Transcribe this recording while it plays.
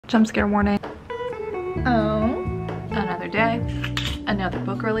Jump scare warning. Oh, another day, another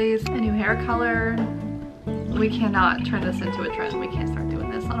book release, a new hair color. We cannot turn this into a trend. We can't start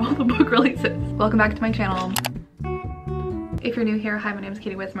doing this on all the book releases. Welcome back to my channel. If you're new here, hi, my name is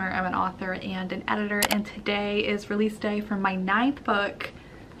Katie Wismer. I'm an author and an editor, and today is release day for my 9th book,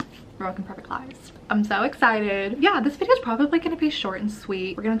 Broken Perfect Lies. I'm so excited. Yeah, this video is probably going to be short and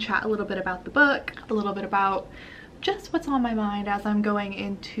sweet. We're going to chat a little bit about the book, a little bit about just what's on my mind as I'm going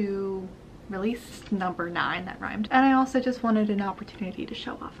into release number 9, that rhymed. And I also just wanted an opportunity to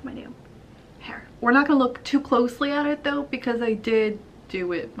show off my new hair. We're not going to look too closely at it though, because I did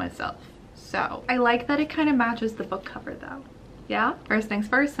do it myself. So I like that it kind of matches the book cover though. Yeah, first things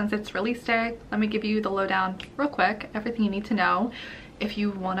first, since it's release day, let me give you the lowdown real quick, everything you need to know if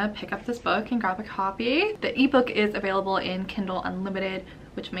you want to pick up this book and grab a copy. The ebook is available in Kindle Unlimited,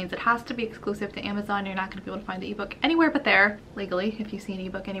 which means it has to be exclusive to Amazon. You're not going to be able to find the ebook anywhere but there. Legally, if you see an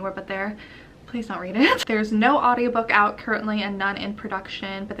ebook anywhere but there, please don't read it. There's no audiobook out currently and none in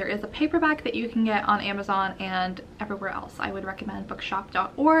production, but there is a paperback that you can get on Amazon and everywhere else. I would recommend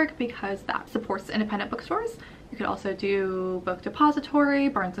bookshop.org because that supports independent bookstores. You could also do Book Depository,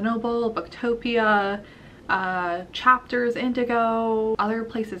 Barnes & Noble, Booktopia, Chapters, Indigo, other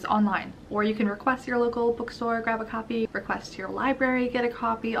places online. Or you can request your local bookstore, grab a copy, request your library, get a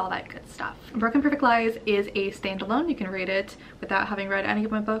copy, all that good stuff. Broken Perfect Lies is a standalone. You can read it without having read any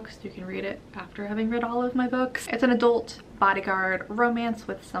of my books. You can read it after having read all of my books. It's an adult bodyguard romance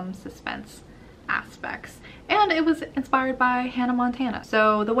with some suspense aspects. And it was inspired by Hannah Montana.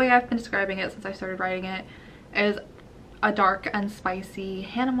 So the way I've been describing it since I started writing it is a dark and spicy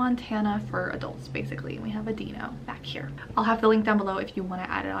Hannah Montana for adults, basically. We have a Dino back here. I'll have the link down below if you want to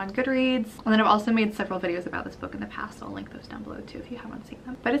add it on Goodreads. And then I've also made several videos about this book in the past, so I'll link those down below too if you haven't seen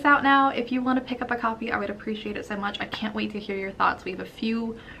them. But it's out now. If you want to pick up a copy, I would appreciate it so much. I can't wait to hear your thoughts. We have a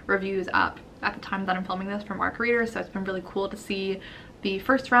few reviews up at the time that I'm filming this from ARC readers, so it's been really cool to see the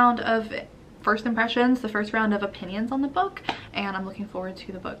first round of first impressions, the first round of opinions on the book, and I'm looking forward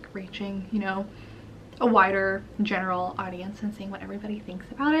to the book reaching, you know, a wider general audience and seeing what everybody thinks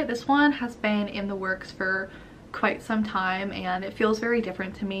about it. This one has been in the works for quite some time and it feels very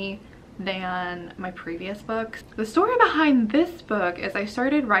different to me than my previous books. The story behind this book is I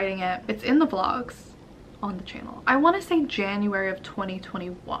started writing it, it's in the vlogs on the channel. I want to say January of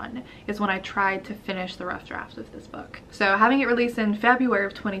 2021 is when I tried to finish the rough draft of this book. So having it released in February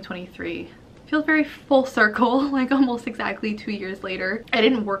of 2023 feels very full circle, like almost exactly 2 years later. I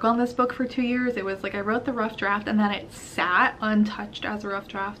didn't work on this book for 2 years. It was like I wrote the rough draft and then it sat untouched as a rough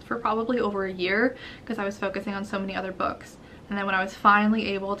draft for probably over a year because I was focusing on so many other books. And then when I was finally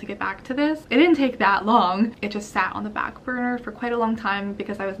able to get back to this, it didn't take that long. It just sat on the back burner for quite a long time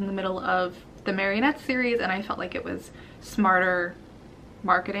because I was in the middle of the Marionettes series and I felt like it was smarter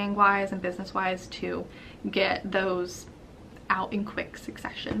marketing wise and business wise to get those out in quick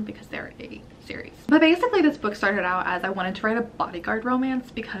succession because they're a series. But basically this book started out as I wanted to write a bodyguard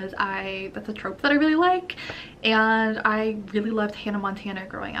romance because that's a trope that I really like, and I really loved Hannah Montana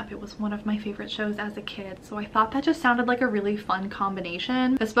growing up. It was one of my favorite shows as a kid, so I thought that just sounded like a really fun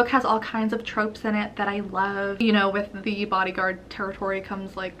combination. This book has all kinds of tropes in it that I love. You know, with the bodyguard territory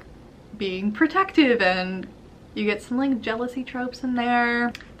comes like being protective, and you get some like jealousy tropes in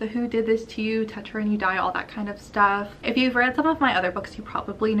there. The who did this to you, touch her and you die, all that kind of stuff. If you've read some of my other books, you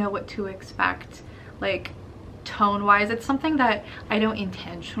probably know what to expect, like tone wise. It's something that I don't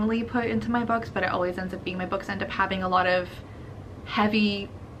intentionally put into my books, but it always ends up being, my books end up having a lot of heavy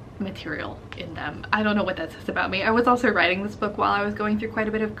material in them. I don't know what that says about me. I was also writing this book while I was going through quite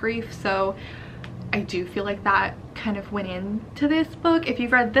a bit of grief, so I do feel like that kind of went into this book. If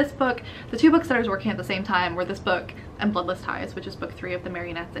you've read this book, the two books that I was working at the same time were this book and Bloodless Ties, which is book 3 of the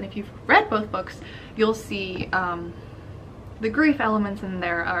Marionettes. And if you've read both books, you'll see the grief elements in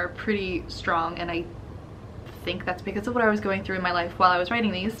there are pretty strong, and I think that's because of what I was going through in my life while I was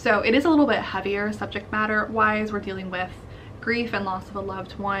writing these. So it is a little bit heavier subject matter wise. We're dealing with grief and loss of a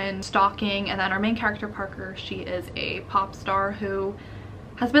loved one, stalking, and then our main character Parker, she is a pop star who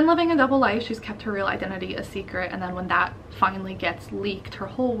has been living a double life. She's kept her real identity a secret, and then when that finally gets leaked, her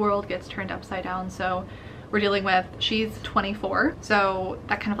whole world gets turned upside down. So we're dealing with, she's 24, so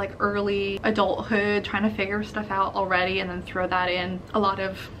that kind of like early adulthood, trying to figure stuff out already, and then throw that in a lot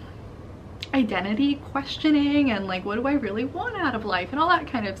of identity questioning and like, what do I really want out of life and all that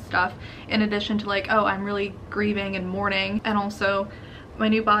kind of stuff, in addition to like, oh, I'm really grieving and mourning, and also my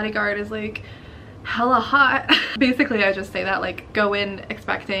new bodyguard is like hella hot. Basically I just say that, like, go in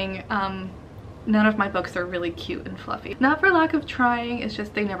expecting none of my books are really cute and fluffy. Not for lack of trying, it's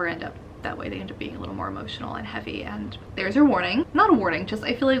just they never end up That way they end up being a little more emotional and heavy, and there's your warning. Not a warning, just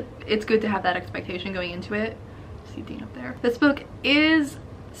I feel like it's good to have that expectation going into it. See Dean up there. This book is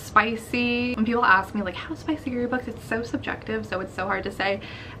spicy. When people ask me like, how spicy are your books, it's so subjective, so it's so hard to say.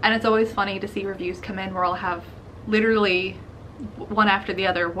 And it's always funny to see reviews come in where I'll have literally one after the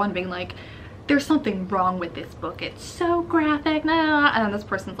other, one being like, there's something wrong with this book, it's so graphic, nah. And then this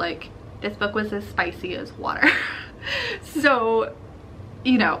person's like, this book was as spicy as water. So,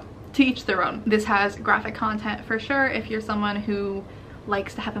 you know, to each their own. This has graphic content for sure. If you're someone who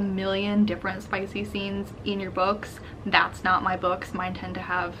likes to have a million different spicy scenes in your books, that's not my books. Mine tend to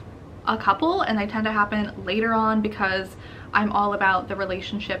have a couple, and they tend to happen later on because I'm all about the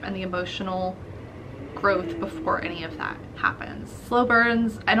relationship and the emotional growth before any of that happens. Slow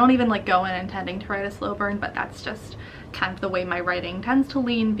burns, I don't even like go in intending to write a slow burn, but that's just kind of the way my writing tends to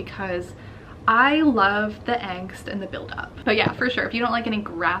lean because I love the angst and the build-up. But yeah, for sure, if you don't like any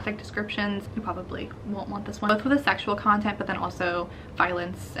graphic descriptions, you probably won't want this one. Both with the sexual content, but then also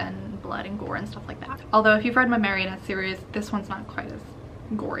violence and blood and gore and stuff like that. Although if you've read my Marionettes series, this one's not quite as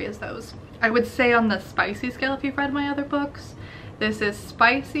gory as those. I would say on the spicy scale, if you've read my other books, this is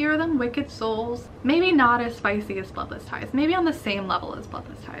spicier than Wicked Souls. Maybe not as spicy as Bloodless Ties. Maybe on the same level as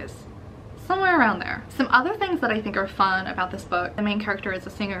Bloodless Ties. Somewhere around there. Some other things that I think are fun about this book. The main character is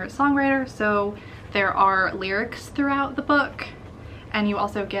a singer-songwriter, so there are lyrics throughout the book. And you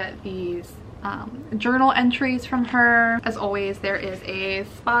also get these journal entries from her. As always, there is a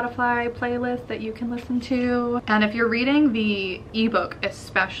Spotify playlist that you can listen to. And if you're reading the ebook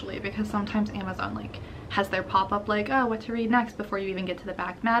especially, because sometimes Amazon like has their pop-up like, oh, what to read next before you even get to the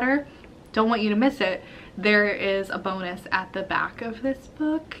back matter, don't want you to miss it. There is a bonus at the back of this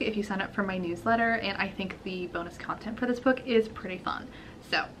book if you sign up for my newsletter, and I think the bonus content for this book is pretty fun.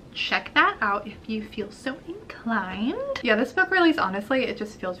 So check that out if you feel so inclined. Yeah, this book release, honestly, it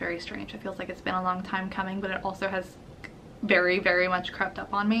just feels very strange. It feels like it's been a long time coming, but it also has very, very much crept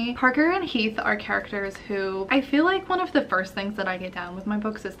up on me. Parker and Heath are characters who I feel like one of the first things that I get down with my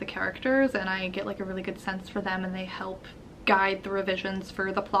books is the characters, and I get like a really good sense for them, and they help guide the revisions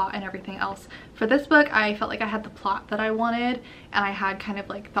for the plot and everything else. For this book, I felt like I had the plot that I wanted, and I had kind of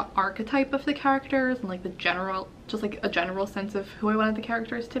like the archetype of the characters and like the general, just like a general sense of who I wanted the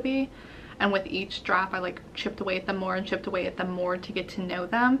characters to be. And with each draft, I like chipped away at them more and chipped away at them more to get to know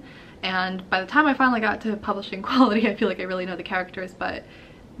them. And by the time I finally got to publishing quality, I feel like I really know the characters, but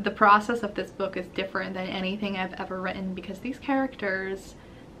the process of this book is different than anything I've ever written because these characters,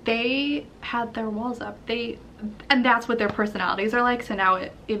 they had their walls up. And that's what their personalities are like, so now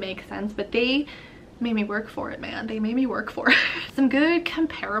it makes sense, but they made me work for it, man. They made me work for it. Some good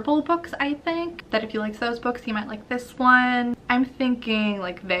comparable books, I think, that if you like those books, you might like this one. I'm thinking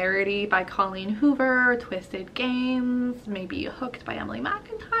like Verity by Colleen Hoover, Twisted Games, maybe Hooked by Emily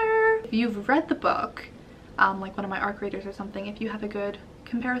McIntyre. If you've read the book, like one of my ARC readers or something, if you have a good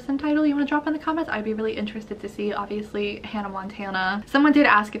comparison title you want to drop in the comments, I'd be really interested to see. Obviously Hannah Montana. Someone did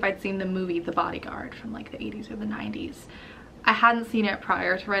ask if I'd seen the movie The Bodyguard from like the 80s or the 90s. I hadn't seen it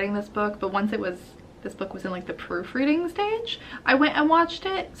prior to writing this book, but once this book was in like the proofreading stage, I went and watched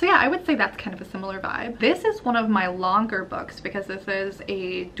it. So yeah, I would say that's kind of a similar vibe. This is one of my longer books because this is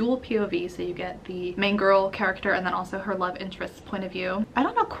a dual POV, so you get the main girl character and then also her love interest's point of view. I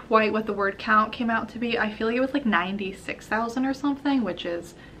don't know quite what the word count came out to be. I feel like it was like 96,000 or something, which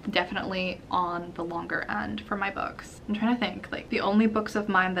is definitely on the longer end for my books. I'm trying to think, like the only books of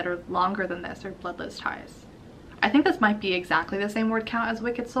mine that are longer than this are Bloodless Ties. I think this might be exactly the same word count as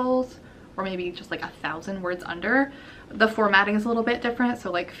Wicked Souls, or maybe just like 1,000 words under. The formatting is a little bit different,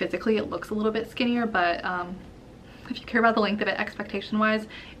 so like physically it looks a little bit skinnier, but if you care about the length of it expectation wise,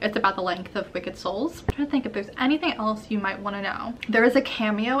 it's about the length of Wicked Souls. I'm trying to think if there's anything else you might want to know. There is a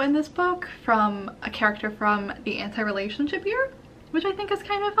cameo in this book from a character from the Anti-Relationship Year, which I think is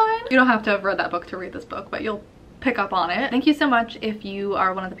kind of fun. You don't have to have read that book to read this book, but you'll pick up on it. Thank you so much if you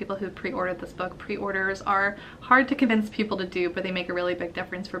are one of the people who pre-ordered this book. Pre-orders are hard to convince people to do, but they make a really big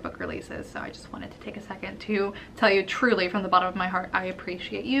difference for book releases. So I just wanted to take a second to tell you truly from the bottom of my heart, I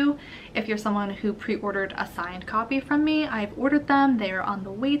appreciate you. If you're someone who pre-ordered a signed copy from me, I've ordered them. They're on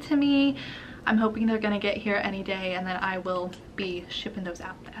the way to me. I'm hoping they're gonna get here any day, and then I will be shipping those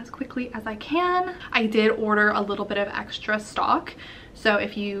out as quickly as I can. I did order a little bit of extra stock, so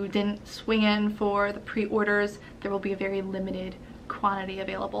if you didn't swing in for the pre-orders, there will be a very limited quantity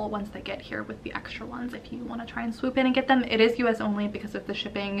available once they get here with the extra ones if you want to try and swoop in and get them. It is US only because of the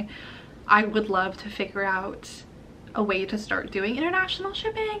shipping. I would love to figure out a way to start doing international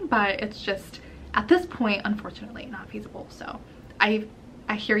shipping, but it's just at this point unfortunately not feasible. So I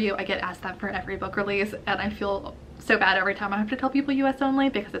hear you. I get asked that for every book release, and I feel so bad every time I have to tell people US only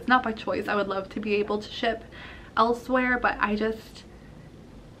because it's not by choice. I would love to be able to ship elsewhere, but I just,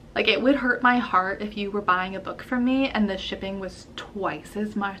 like, it would hurt my heart if you were buying a book from me and the shipping was twice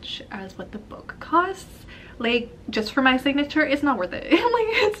as much as what the book costs. Like, just for my signature, it's not worth it. Like,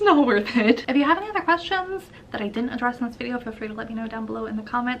 it's not worth it. If you have any other questions that I didn't address in this video, feel free to let me know down below in the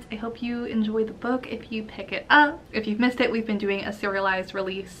comments. I hope you enjoy the book if you pick it up. If you've missed it, we've been doing a serialized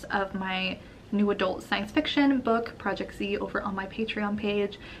release of my new adult science fiction book, Project Z, over on my Patreon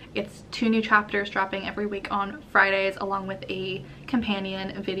page. It's 2 new chapters dropping every week on Fridays, along with a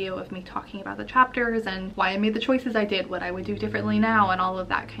companion video of me talking about the chapters and why I made the choices I did, what I would do differently now, and all of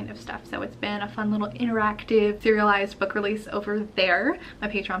that kind of stuff. So it's been a fun little interactive serialized book release over there. My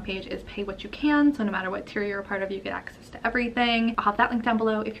Patreon page is pay what you can, so no matter what tier you're a part of, you get access to everything. I'll have that link down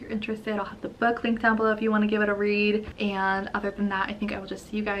below if you're interested. I'll have the book link down below if you want to give it a read. And other than that, I think I will just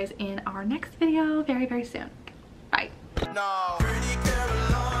see you guys in our next video very, very soon. Bye. No.